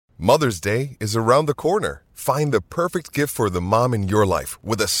Mother's Day is around the corner. Find the perfect gift for the mom in your life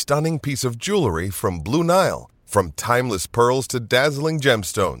with a stunning piece of jewelry from Blue Nile. From timeless pearls to dazzling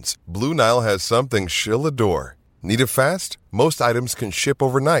gemstones, Blue Nile has something she'll adore. Need it fast? Most items can ship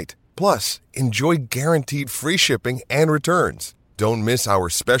overnight. Plus, enjoy guaranteed free shipping and returns. Don't miss our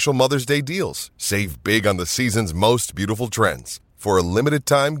special Mother's Day deals. Save big on the season's most beautiful trends. For a limited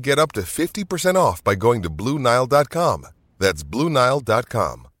time, get up to 50% off by going to BlueNile.com. That's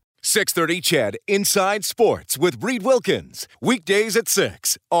BlueNile.com. 630 CHED Inside Sports with Reed Wilkins. Weekdays at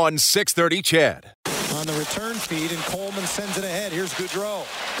 6 on 630 CHED. On the return feed, and Coleman sends it ahead. Here's Goudreau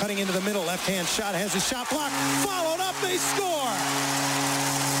cutting into the middle. Left-hand shot, has his shot blocked. Followed up, they score!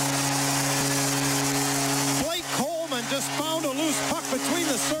 Blake Coleman just found a loose puck between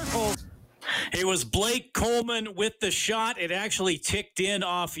the circles. It was Blake Coleman with the shot. It actually ticked in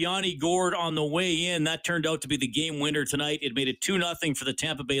off Yanni Gourde on the way in. That turned out to be the game winner tonight. It made it 2-0 for the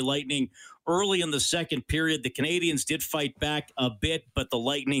Tampa Bay Lightning early in the second period. The Canadians did fight back a bit, but the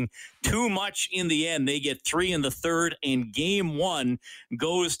Lightning too much in the end. They get 3 in the third, and game one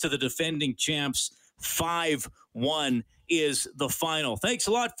goes to the defending champs. 5-1 is the final. Thanks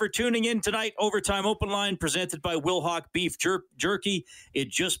a lot for tuning in tonight. Overtime Open Line presented by Wilhauk Beef Jerky. It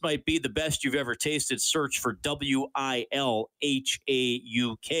just might be the best you've ever tasted. Search for WILHAUK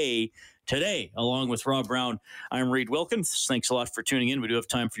today. Along with Rob Brown, I'm Reed Wilkins. Thanks a lot for tuning in. We do have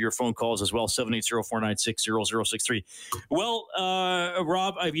time for your phone calls as well, 780-496-0063. Well,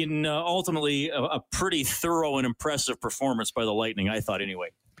 Rob, I mean, ultimately a pretty thorough and impressive performance by the Lightning, I thought anyway.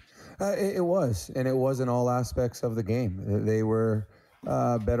 It was, and it was in all aspects of the game. They were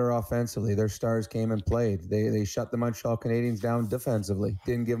better offensively. Their stars came and played. They shut the Montreal Canadiens down defensively.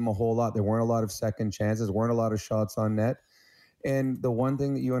 Didn't give them a whole lot. There weren't a lot of second chances. Weren't a lot of shots on net. And the one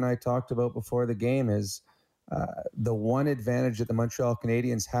thing that you and I talked about before the game is the one advantage that the Montreal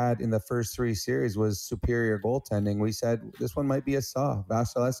Canadiens had in the first three series was superior goaltending. We said this one might be a saw.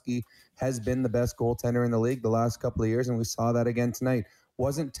 Vasilevsky has been the best goaltender in the league the last couple of years, and we saw that again tonight.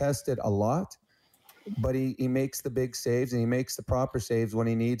 Wasn't tested a lot, but he makes the big saves and he makes the proper saves when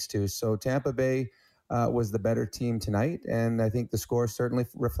he needs to. So Tampa Bay was the better team tonight, and I think the score certainly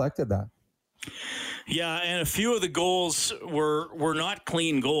reflected that. Yeah, and a few of the goals were not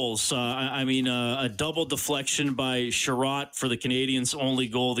clean goals. I mean, a double deflection by Sherratt for the Canadiens' only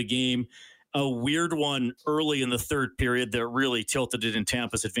goal of the game. A weird one early in the third period that really tilted it in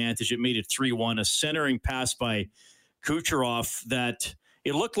Tampa's advantage. It made it 3-1. A centering pass by Kucherov that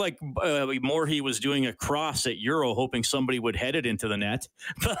it looked like more he was doing a cross at Euro, hoping somebody would head it into the net.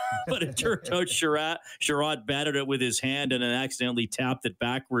 But it turned out Sherratt batted it with his hand and then accidentally tapped it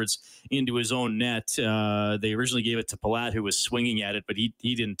backwards into his own net. They originally gave it to Palat, who was swinging at it, but he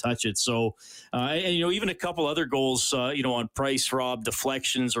didn't touch it. So, and even a couple other goals, on Price, Rob,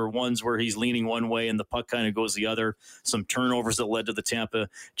 deflections or ones where he's leaning one way and the puck kind of goes the other. Some turnovers that led to the Tampa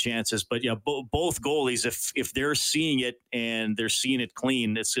chances. But yeah, both goalies, if they're seeing it and they're seeing it clean,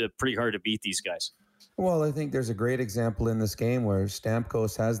 it's pretty hard to beat these guys. Well, I think there's a great example in this game where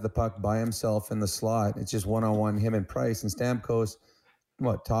Stamkos has the puck by himself in the slot. It's just one-on-one, him and Price. And Stamkos,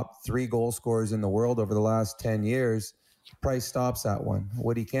 top 3 goal scorers in the world over the last 10 years. Price stops that one.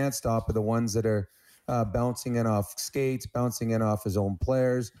 What he can't stop are the ones that are bouncing in off skates, bouncing in off his own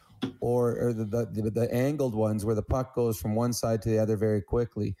players, or the angled ones where the puck goes from one side to the other very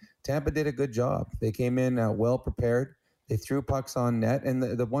quickly. Tampa did a good job. They came in well prepared. They threw pucks on net. And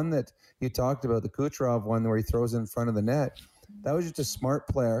the one that you talked about, the Kucherov one where he throws in front of the net, that was just a smart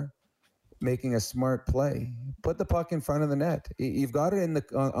player making a smart play. Put the puck in front of the net. You've got it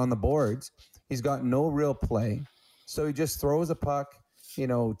on the boards. He's got no real play. So he just throws a puck,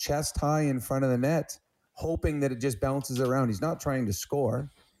 chest high in front of the net, hoping that it just bounces around. He's not trying to score.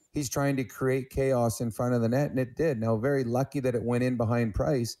 He's trying to create chaos in front of the net, and it did. Now, very lucky that it went in behind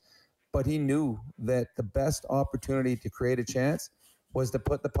Price. But he knew that the best opportunity to create a chance was to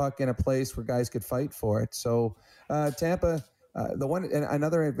put the puck in a place where guys could fight for it. So Tampa,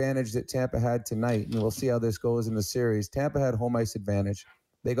 another advantage that Tampa had tonight, and we'll see how this goes in the series, Tampa had home ice advantage.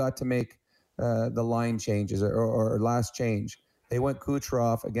 They got to make the line changes or last change. They went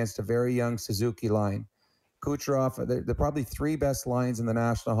Kucherov against a very young Suzuki line. Kucherov, the probably 3 best lines in the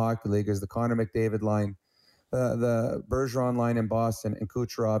National Hockey League is the Connor McDavid line, the Bergeron line in Boston, and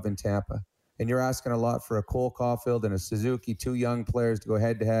Kucherov in Tampa. And you're asking a lot for a Cole Caulfield and a Suzuki, 2 young players to go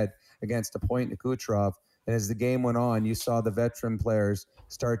head-to-head against a Point and a Kucherov. And as the game went on, you saw the veteran players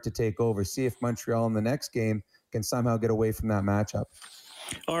start to take over. See if Montreal in the next game can somehow get away from that matchup.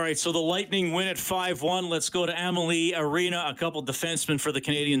 All right, so the Lightning win at 5-1. Let's go to Amalie Arena. A couple defensemen for the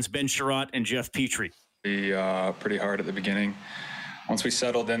Canadians, Ben Sherratt and Jeff Petrie. Pretty hard at the beginning. once we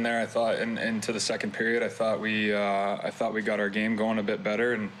settled in there, I thought, into the second period, I thought we got our game going a bit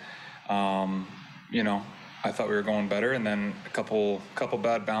better, and I thought we were going better. And then a couple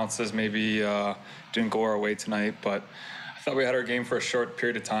bad bounces maybe didn't go our way tonight, but I thought we had our game for a short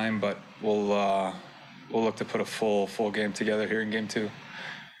period of time. But we'll look to put a full game together here in game 2.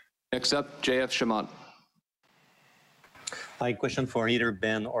 Next up, JF Chamot. Hi, question for either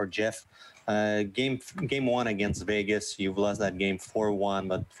Ben or Jeff. Game 1 against Vegas, you've lost that game 4-1,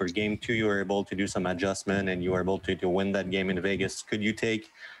 but for game 2, you were able to do some adjustment and you were able to win that game in Vegas. Could you take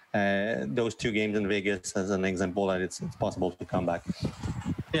those 2 games in Vegas as an example that it's possible to come back?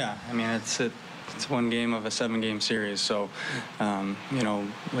 Yeah, I mean, it's one game of a 7-game series, so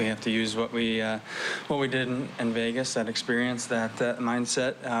we have to use what we did in Vegas, that experience, that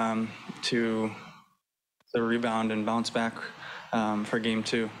mindset, to rebound and bounce back for game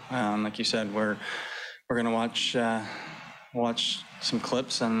 2. Like you said, we're going to watch some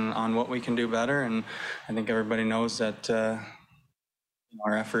clips on what we can do better, and I think everybody knows that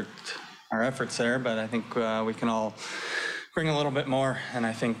our efforts there, but I think we can all bring a little bit more, and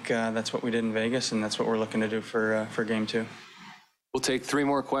I think that's what we did in Vegas, and that's what we're looking to do for game 2. We'll take 3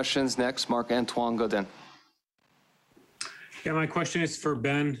 more questions. Next, Marc-Antoine Gaudin. Yeah, my question is for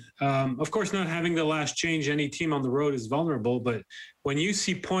Ben. Of course, not having the last change, any team on the road is vulnerable, but when you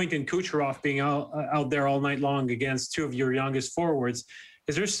see Point and Kucherov being out there all night long against 2 of your youngest forwards,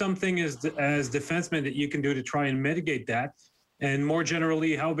 is there something as defensemen that you can do to try and mitigate that? And more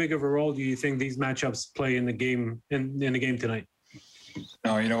generally, how big of a role do you think these matchups play in the game in the game tonight?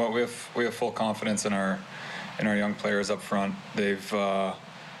 No, you know what? We have full confidence in our young players up front. They've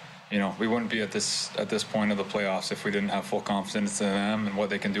we wouldn't be at this point of the playoffs if we didn't have full confidence in them and what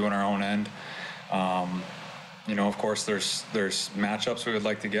they can do on our own end. Of course, there's matchups we would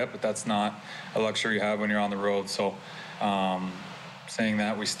like to get, but that's not a luxury you have when you're on the road. So, saying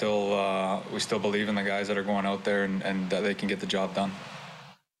that, we still believe in the guys that are going out there and that they can get the job done.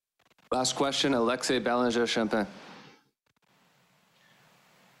 Last question, Alexei Belanger-Champagne.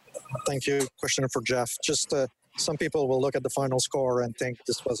 Thank you. Question for Jeff. Just some people will look at the final score and think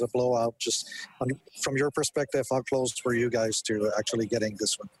this was a blowout. Just from your perspective, how close were you guys to actually getting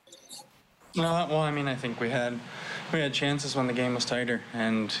this one? Well, I mean, I think we had chances when the game was tighter,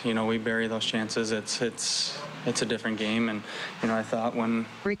 and we bury those chances. It's a different game, and I thought when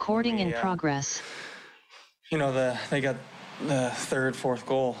recording in progress. They got the third, fourth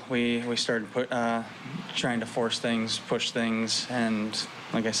goal. We started trying to force things, push things, and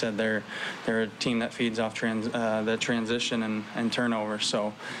like I said, they're a team that feeds off the transition and turnover.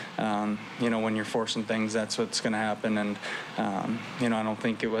 So, when you're forcing things, that's what's going to happen. And I don't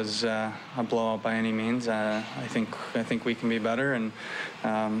think it was a blowout by any means. I think we can be better, and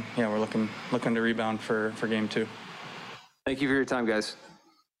we're looking to rebound for game 2. Thank you for your time, guys.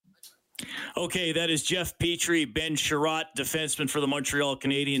 Okay, that is Jeff Petrie, Ben Chiarot, defenseman for the Montreal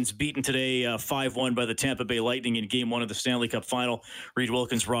Canadiens, beaten today 5-1 by the Tampa Bay Lightning in Game 1 of the Stanley Cup Final. Reed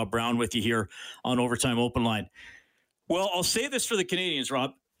Wilkins, Rob Brown with you here on Overtime Open Line. Well, I'll say this for the Canadiens,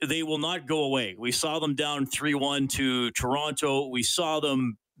 Rob. They will not go away. We saw them down 3-1 to Toronto. We saw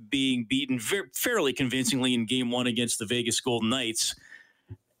them being beaten fairly convincingly in Game 1 against the Vegas Golden Knights.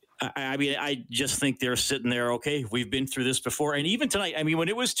 I mean, I just think they're sitting there, okay, we've been through this before. And even tonight, I mean, when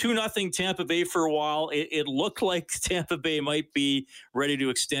it was 2-0 Tampa Bay for a while, it looked like Tampa Bay might be ready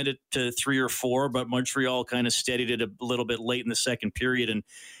to extend it to 3 or 4, but Montreal kind of steadied it a little bit late in the second period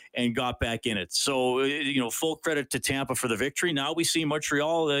and got back in it. So, full credit to Tampa for the victory. Now we see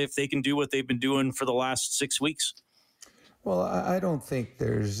Montreal, if they can do what they've been doing for the last 6 weeks. Well, I don't think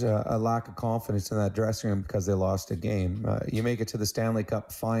there's a lack of confidence in that dressing room because they lost a game. You make it to the Stanley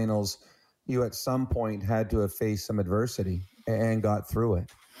Cup Finals, you at some point had to have faced some adversity and got through it.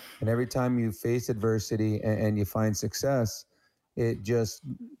 And every time you face adversity and you find success, it just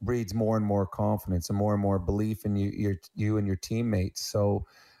breeds more and more confidence and more belief in you and your teammates. So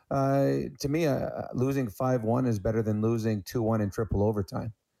to me, losing 5-1 is better than losing 2-1 in triple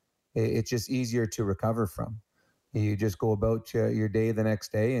overtime. It's just easier to recover from. You just go about your day the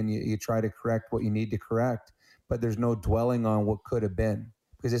next day and you try to correct what you need to correct, but there's no dwelling on what could have been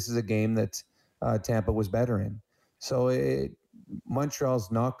because this is a game that Tampa was better in. So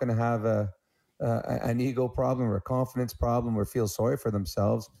Montreal's not going to have an ego problem or a confidence problem or feel sorry for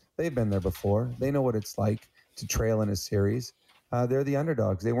themselves. They've been there before. They know what it's like to trail in a series. They're the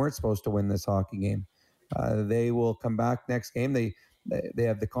underdogs. They weren't supposed to win this hockey game. They will come back next game. They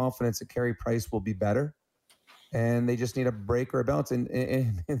have the confidence that Carey Price will be better. And they just need a break or a bounce.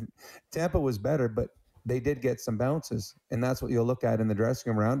 And Tampa was better, but they did get some bounces. And that's what you'll look at in the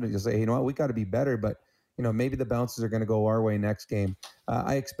dressing room around. You'll say, hey, you know what, we got to be better. But, maybe the bounces are going to go our way next game.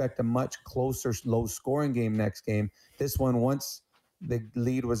 I expect a much closer, low-scoring game next game. This one, once the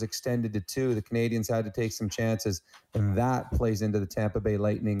lead was extended to 2, the Canadians had to take some chances, and that plays into the Tampa Bay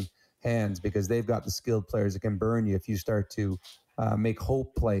Lightning hands because they've got the skilled players that can burn you if you start to make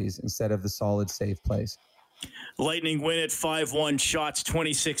hope plays instead of the solid save plays. Lightning win at 5-1, shots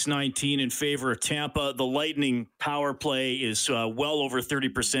 26-19 in favor of Tampa. The Lightning power play is well over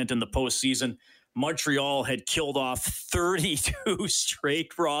 30% in the postseason. Montreal had killed off 32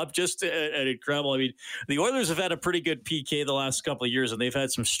 straight, Rob. Just an incredible. I mean, the Oilers have had a pretty good PK the last couple of years, and they've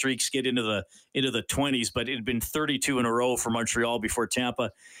had some streaks get into the 20s, but it had been 32 in a row for Montreal before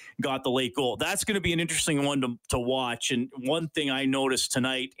Tampa got the late goal. That's going to be an interesting one to watch. And one thing I noticed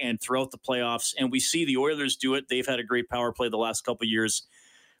tonight and throughout the playoffs, and we see the Oilers do it, they've had a great power play the last couple of years.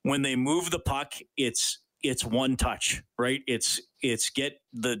 When they move the puck, it's one touch, right? It's get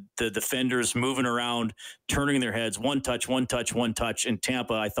the defenders moving around, turning their heads, one touch. And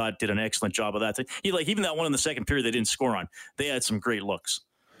Tampa, I thought, did an excellent job of that. Even that one in the second period they didn't score on, they had some great looks.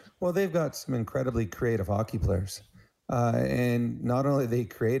 Well, they've got some incredibly creative hockey players. And not only are they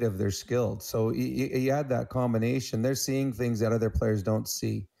creative, they're skilled. So you add that combination, they're seeing things that other players don't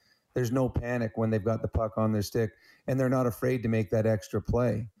see. There's no panic when they've got the puck on their stick, and they're not afraid to make that extra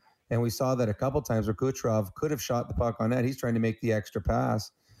play. And we saw that a couple times where Kucherov could have shot the puck on net. He's trying to make the extra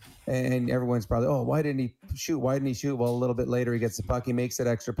pass. And everyone's probably, why didn't he shoot? Why didn't he shoot? Well, a little bit later, he gets the puck. He makes that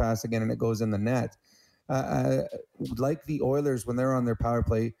extra pass again, and it goes in the net. Like the Oilers, when they're on their power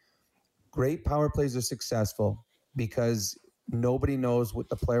play, great power plays are successful because nobody knows what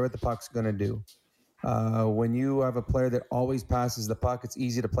the player with the puck's going to do. When you have a player that always passes the puck, it's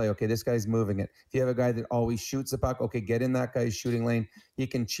easy to play. Okay, this guy's moving it. If you have a guy that always shoots the puck, okay, get in that guy's shooting lane. He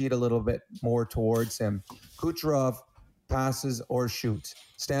can cheat a little bit more towards him. Kucherov passes or shoots.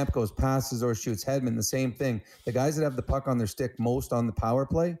 Stamkos passes or shoots. Hedman, the same thing. The guys that have the puck on their stick most on the power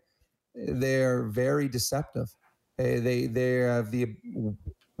play, they're very deceptive. They have the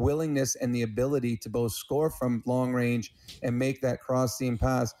willingness and the ability to both score from long range and make that cross-seam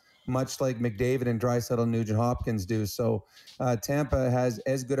pass, much like McDavid and Draisaitl and Nugent-Hopkins do. So Tampa has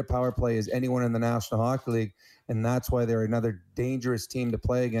as good a power play as anyone in the National Hockey League, and that's why they're another dangerous team to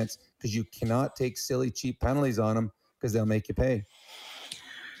play against, because you cannot take silly, cheap penalties on them because they'll make you pay.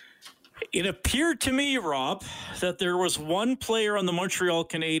 It appeared to me, Rob, that there was one player on the Montreal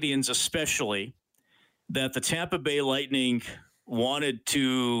Canadiens especially that the Tampa Bay Lightning wanted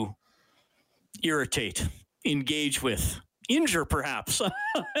to irritate, engage with, injure perhaps.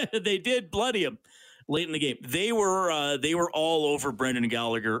 They did bloody him late in the game. They were all over Brendan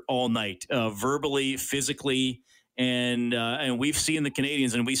Gallagher all night, verbally, physically, and we've seen the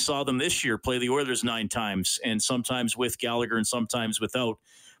Canadiens, and we saw them this year play the Oilers 9 times, and sometimes with Gallagher and sometimes without.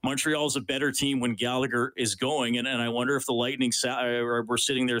 Montreal's a better team when Gallagher is going, and I wonder if the Lightning were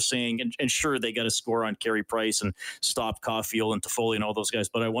sitting there saying, and sure, they got to score on Carey Price and stop Caulfield and Toffoli and all those guys,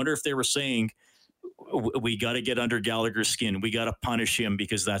 but I wonder if they were saying, we got to get under Gallagher's skin. We got to punish him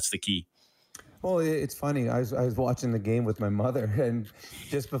because that's the key. Well, it's funny. I was watching the game with my mother, and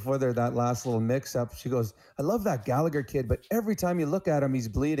just before that last little mix-up, she goes, I love that Gallagher kid, but every time you look at him, he's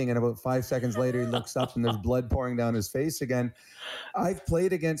bleeding, and about 5 seconds later, he looks up, and there's blood pouring down his face again. I've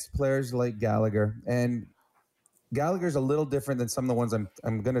played against players like Gallagher, and Gallagher's a little different than some of the ones I'm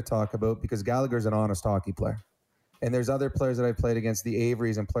going to talk about, because Gallagher's an honest hockey player. And there's other players that I've played against, the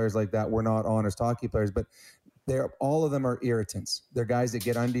Averys and players like that, were not honest hockey players, but all of them are irritants. They're guys that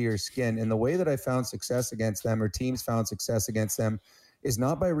get under your skin. And the way that I found success against them, or teams found success against them, is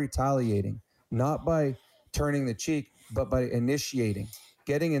not by retaliating, not by turning the cheek, but by initiating,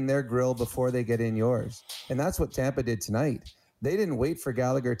 getting in their grill before they get in yours. And that's what Tampa did tonight. They didn't wait for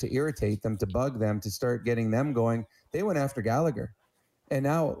Gallagher to irritate them, to bug them, to start getting them going. They went after Gallagher. And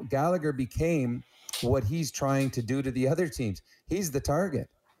now Gallagher became what he's trying to do to the other teams. He's the target.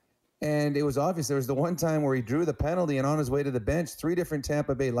 And it was obvious. There was the one time where he drew the penalty, and on his way to the bench, 3 different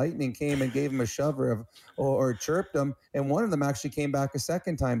Tampa Bay Lightning came and gave him a shove or chirped him. And one of them actually came back a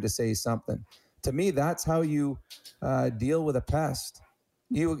second time to say something. To me, that's how you deal with a pest.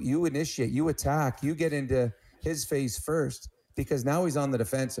 You initiate, you attack, you get into his face first, because now he's on the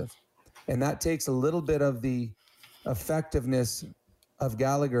defensive. And that takes a little bit of the effectiveness of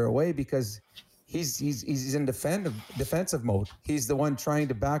Gallagher away, because he's in defensive mode. He's the one trying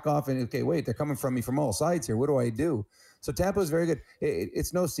to back off and, okay, wait, they're coming from me from all sides here. What do I do? So Tampa is very good.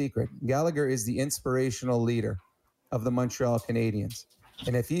 It's no secret. Gallagher is the inspirational leader of the Montreal Canadiens.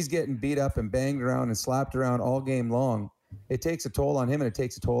 And if he's getting beat up and banged around and slapped around all game long, it takes a toll on him, and it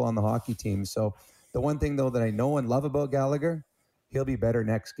takes a toll on the hockey team. So the one thing, though, that I know and love about Gallagher, he'll be better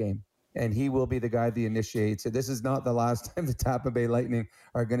next game. and he will be the guy that initiates it. This is not the last time the Tampa Bay Lightning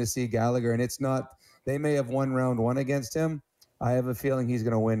are going to see Gallagher, and it's not. They may have won round 1 against him. I have a feeling he's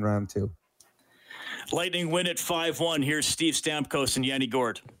going to win round 2. Lightning win at 5-1. Here's Steve Stamkos and Yanni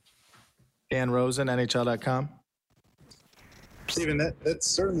Gourde. Dan Rosen, NHL.com. Steven, that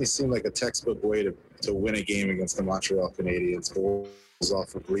certainly seemed like a textbook way to win a game against the Montreal Canadiens. Goals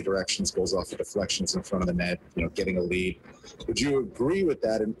off of redirections, goals off of deflections in front of the net, getting a lead. Would you agree with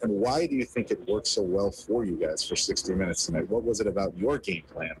that? And why do you think it worked so well for you guys for 60 minutes tonight? What was it about your game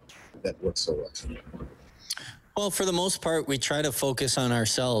plan that worked so well? Well, for the most part, we try to focus on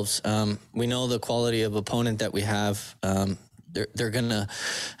ourselves. We know the quality of opponent that we have. They're going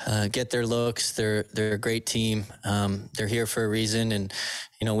to get their looks. They're a great team. They're here for a reason. And,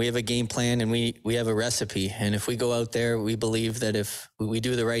 we have a game plan and we have a recipe. And if we go out there, we believe that if we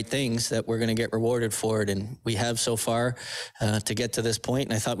do the right things, that we're going to get rewarded for it. And we have so far to get to this point.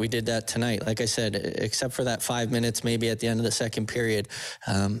 And I thought we did that tonight. Like I said, except for that 5 minutes, maybe at the end of the second period,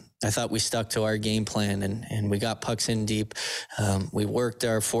 I thought we stuck to our game plan and we got pucks in deep. We worked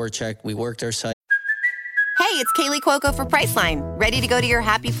our forecheck. We worked our side. Hey, it's Kaylee Cuoco for Priceline. Ready to go to your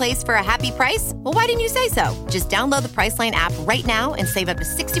happy place for a happy price? Well, why didn't you say so? Just download the Priceline app right now and save up to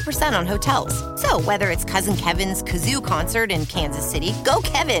 60% on hotels. So whether it's Cousin Kevin's Kazoo Concert in Kansas City, go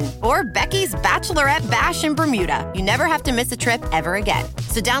Kevin, or Becky's Bachelorette Bash in Bermuda, you never have to miss a trip ever again.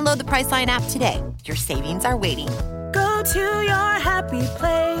 So download the Priceline app today. Your savings are waiting. Go to your happy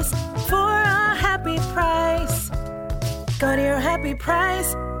place for a happy price. Go to your happy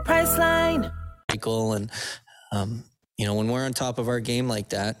price, Priceline. And when we're on top of our game like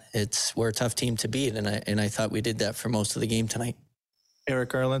that, we're a tough team to beat, and I thought we did that for most of the game tonight.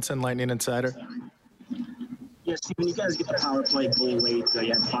 Eric Erlinson, Lightning Insider. Yes, when you guys get the power play goal late,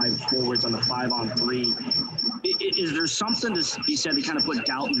 you had 5 forwards on the 5-on-3. Is there something to be said to kind of put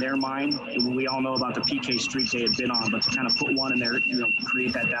doubt in their mind? We all know about the PK streak they had been on, but to kind of put one in there,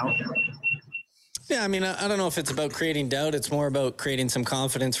 create that doubt. Yeah, I don't know if it's about creating doubt. It's more about creating some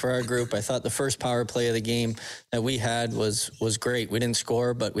confidence for our group. I thought the first power play of the game that we had was great. We didn't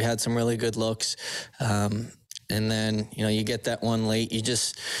score, but we had some really good looks. And then, you get that one late. You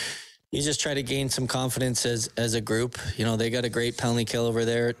just try to gain some confidence as a group. They got a great penalty kill over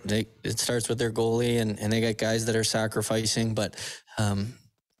there. It starts with their goalie, and they got guys that are sacrificing. But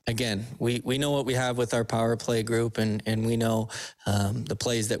again, we know what we have with our power play group, and we know the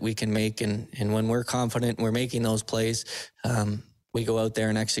plays that we can make. And when we're confident we're making those plays, we go out there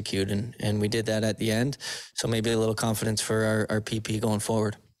and execute. And we did that at the end. So maybe a little confidence for our PP going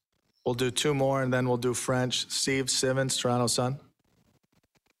forward. We'll do 2 more, and then we'll do French. Steve Simmons, Toronto Sun.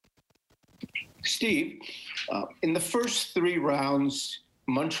 Steve, in the first 3 rounds,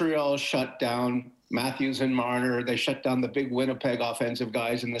 Montreal shut down Matthews and Marner. They shut down the big Winnipeg offensive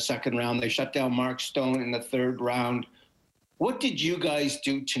guys in the second round. They shut down Mark Stone in the third round. What did you guys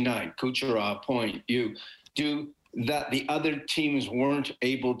do tonight? Kucherov, Point, you do that the other teams weren't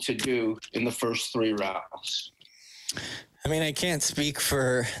able to do in the first 3 rounds? I can't speak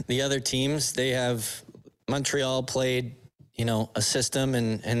for the other teams. Montreal played a system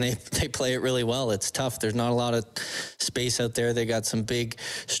and they play it really well. It's tough. There's not a lot of space out there. They got some big,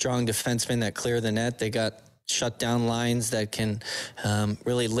 strong defensemen that clear the net. They got shut down lines that can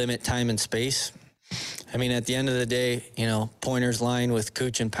really limit time and space. At the end of the day, Pointer's line with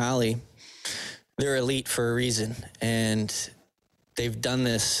Cooch and Pally, they're elite for a reason. And they've done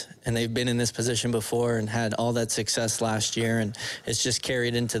this and they've been in this position before and had all that success last year, and it's just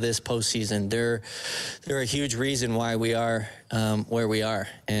carried into this postseason. They're a huge reason why we are where we are.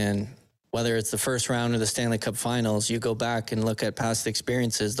 And whether it's the first round or the Stanley Cup Finals, you go back and look at past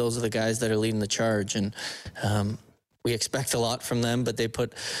experiences, those are the guys that are leading the charge. And we expect a lot from them, but they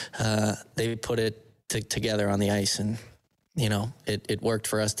put it together on the ice, and it worked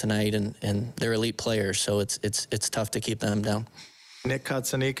for us tonight, and they're elite players, so it's tough to keep them down. Nick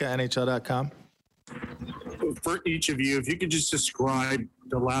Kotsanika, NHL.com. For each of you, if you could just describe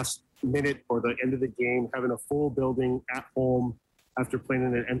the last minute or the end of the game, having a full building at home after playing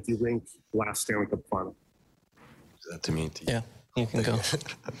in an empty rink last Stanley Cup Final. Is that to me? Yeah, you can go.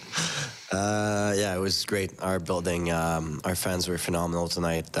 Yeah, it was great. Our building, our fans were phenomenal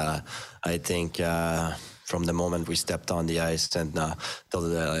tonight. I think from the moment we stepped on the ice and till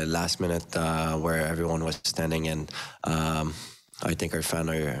the last minute where everyone was standing in, I think our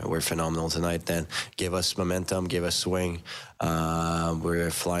fans were phenomenal tonight. Then gave us momentum, gave us swing. We're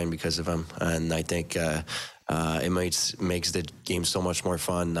flying because of them, and I think it makes the game so much more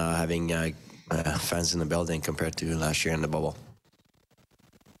fun having fans in the building compared to last year in the bubble.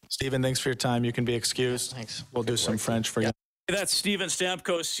 Stephen, thanks for your time. You can be excused. Thanks. We'll do some French for you. That's Steven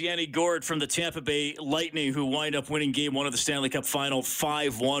Stamkos, Yanni Gourde from the Tampa Bay Lightning, who wind up winning Game 1 of the Stanley Cup Final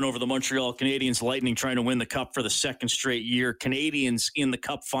 5-1 over the Montreal Canadiens. Lightning trying to win the Cup for the second straight year. Canadiens in the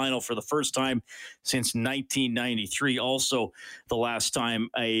Cup Final for the first time since 1993. Also, the last time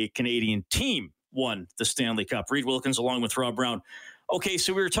a Canadian team won the Stanley Cup. Reed Wilkins along with Rob Brown. Okay,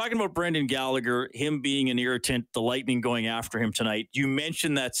 so we were talking about Brendan Gallagher, him being an irritant, the Lightning going after him tonight. You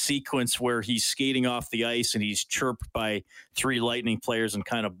mentioned that sequence where he's skating off the ice and he's chirped by 3 Lightning players and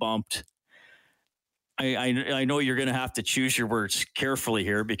kind of bumped. I know you're going to have to choose your words carefully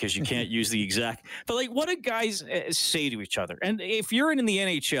here because you can't use the exact. But, like, what do guys say to each other? And if you're in the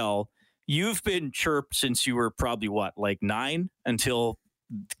NHL, you've been chirped since you were probably, what, like 9 until –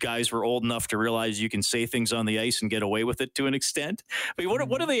 guys were old enough to realize you can say things on the ice and get away with it to an extent. But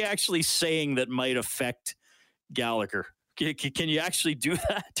what are they actually saying that might affect Gallagher? Can you actually do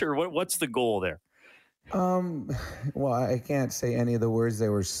that, or what's the goal there? Well, I can't say any of the words they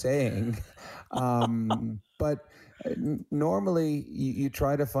were saying, but normally you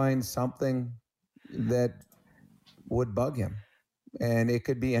try to find something that would bug him, and it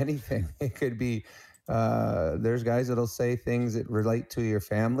could be anything. It could be there's guys that'll say things that relate to your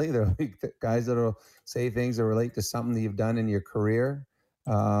family. There'll be guys that'll say things that relate to something that you've done in your career.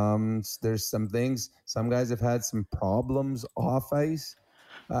 There's some things, some guys have had some problems off ice.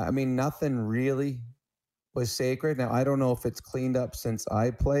 Nothing really was sacred. Now, I don't know if it's cleaned up since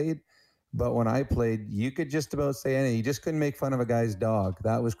I played, but when I played, you could just about say anything. You just couldn't make fun of a guy's dog.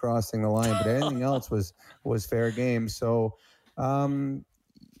 That was crossing the line, but anything else was fair game. So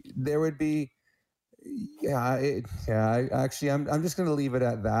there would be, I'm just going to leave it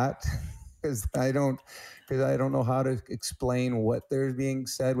at that because I don't know how to explain what they're being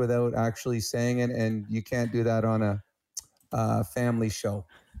said without actually saying it, and you can't do that on a family show.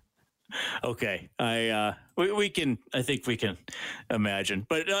 Okay, I think we can imagine,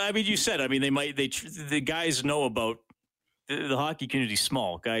 but you said, the guys know about. The hockey community is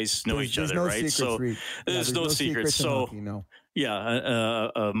small. Guys know each other, no right? So there's no secrets. So hockey, no. Yeah,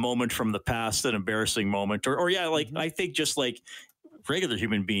 a moment from the past, an embarrassing moment, I think just like regular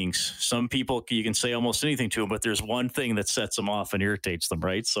human beings, some people you can say almost anything to them, but there's one thing that sets them off and irritates them,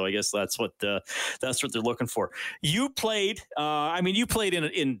 right? So I guess that's what they're looking for. You played, you played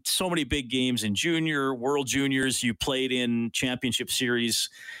in so many big games in junior, World Juniors. You played in championship series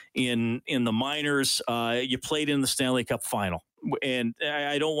in the minors. You played in the Stanley Cup Final, and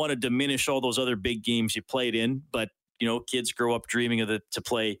I don't want to diminish all those other big games you played in, but kids grow up dreaming of to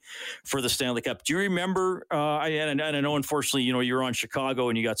play for the Stanley Cup. Do you remember, and I know, unfortunately, you were on Chicago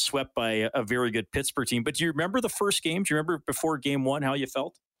and you got swept by a very good Pittsburgh team, but do you remember the first game? Do you remember before Game 1 how you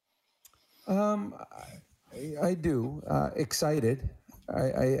felt? I do. Excited.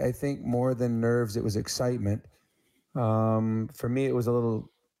 I think more than nerves, it was excitement. For me, it was a little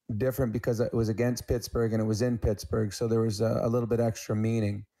different because it was against Pittsburgh and it was in Pittsburgh, so there was a little bit extra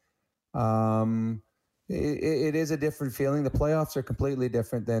meaning. It is a different feeling. The playoffs are completely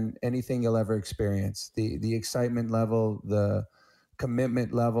different than anything you'll ever experience. The excitement level, the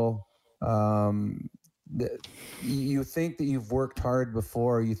commitment level. You think that you've worked hard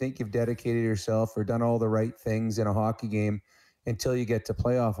before. You think you've dedicated yourself or done all the right things in a hockey game until you get to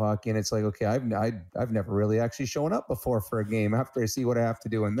playoff hockey, and it's like, okay, I've never really actually shown up before for a game after I see what I have to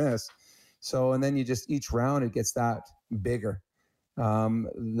do in this. So, and then you just each round it gets that bigger.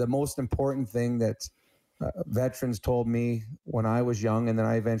 The most important thing that veterans told me when I was young, and then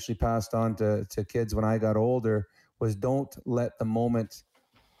I eventually passed on to kids when I got older, was don't let the moment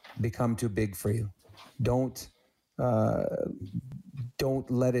become too big for you. Don't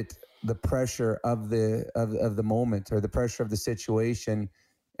let it, the pressure of the moment or the pressure of the situation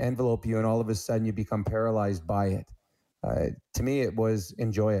envelope you, and all of a sudden you become paralyzed by it. To me, it was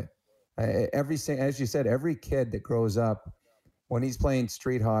enjoy it. As you said, every kid that grows up, when he's playing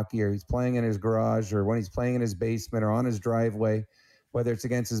street hockey or he's playing in his garage or when he's playing in his basement or on his driveway, whether it's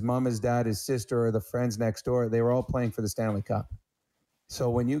against his mom, his dad, his sister, or the friends next door, they were all playing for the Stanley Cup. So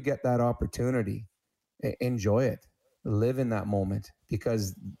when you get that opportunity, enjoy it. Live in that moment,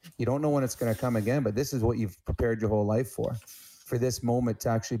 because you don't know when it's going to come again, but this is what you've prepared your whole life for this moment to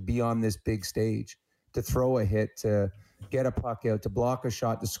actually be on this big stage, to throw a hit, to get a puck out, to block a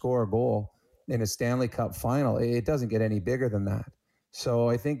shot, to score a goal in a Stanley Cup Final. It doesn't get any bigger than that. So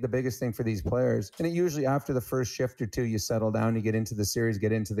I think the biggest thing for these players, and it usually after the first shift or two, you settle down, you get into the series,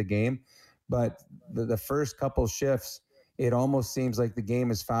 get into the game. But the first couple shifts, it almost seems like the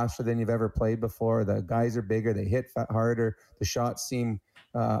game is faster than you've ever played before. The guys are bigger, they hit harder, the shots seem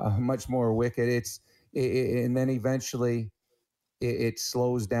much more wicked. And then eventually it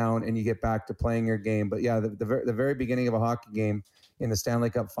slows down and you get back to playing your game. But yeah, the very beginning of a hockey game in the Stanley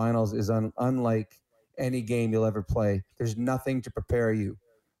Cup Finals is unlike any game you'll ever play. There's nothing to prepare you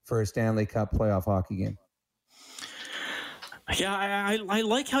for a Stanley Cup playoff hockey game. Yeah, I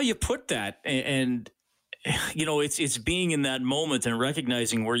like how you put that, and you know, it's being in that moment and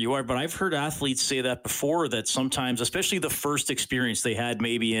recognizing where you are. But I've heard athletes say that before, that sometimes, especially the first experience they had,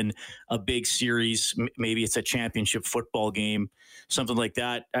 maybe in a big series, maybe it's a championship football game, something like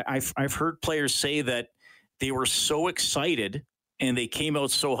that. I've heard players say that they were so excited and they came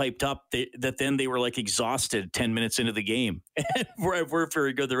out so hyped up that then they were like exhausted 10 minutes into the game. And we're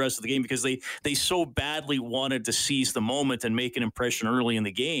very good the rest of the game because they so badly wanted to seize the moment and make an impression early in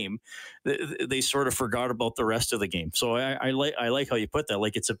the game. They sort of forgot about the rest of the game. So I like how you put that.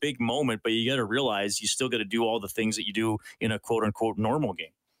 Like, it's a big moment, but you got to realize you still got to do all the things that you do in a quote unquote normal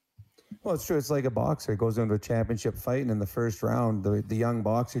game. Well, it's true. It's like a boxer goes into a championship fight, and in the first round, the young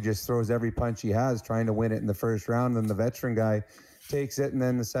boxer just throws every punch he has trying to win it in the first round. And the veteran guy takes it, and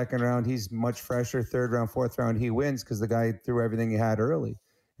then the second round, he's much fresher. Third round, fourth round, he wins because the guy threw everything he had early.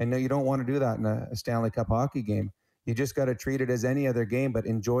 And no, you don't want to do that in a Stanley Cup hockey game. You just got to treat it as any other game, but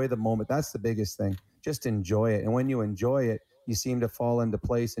enjoy the moment. That's the biggest thing. Just enjoy it. And when you enjoy it, you seem to fall into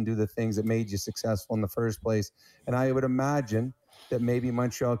place and do the things that made you successful in the first place. And I would imagine that maybe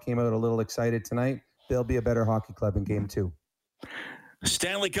Montreal came out a little excited tonight. They'll be a better hockey club in game 2.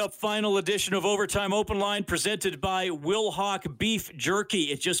 Stanley Cup Final edition of Overtime Open Line, presented by Wilhauk Beef Jerky.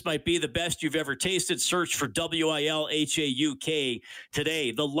 It just might be the best you've ever tasted. Search for WILHAUK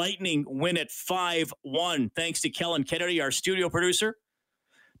today. The Lightning win at 5-1. Thanks to Kellen Kennedy, our studio producer.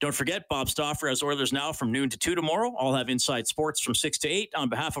 Don't forget, Bob Stauffer has Oilers Now from noon to 2 tomorrow. I'll have Inside Sports from 6 to 8. On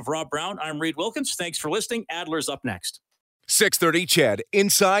behalf of Rob Brown, I'm Reed Wilkins. Thanks for listening. Adler's up next. 6:30 CHED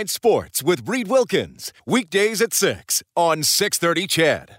Inside Sports with Reed Wilkins. Weekdays at 6 on 6:30 CHED.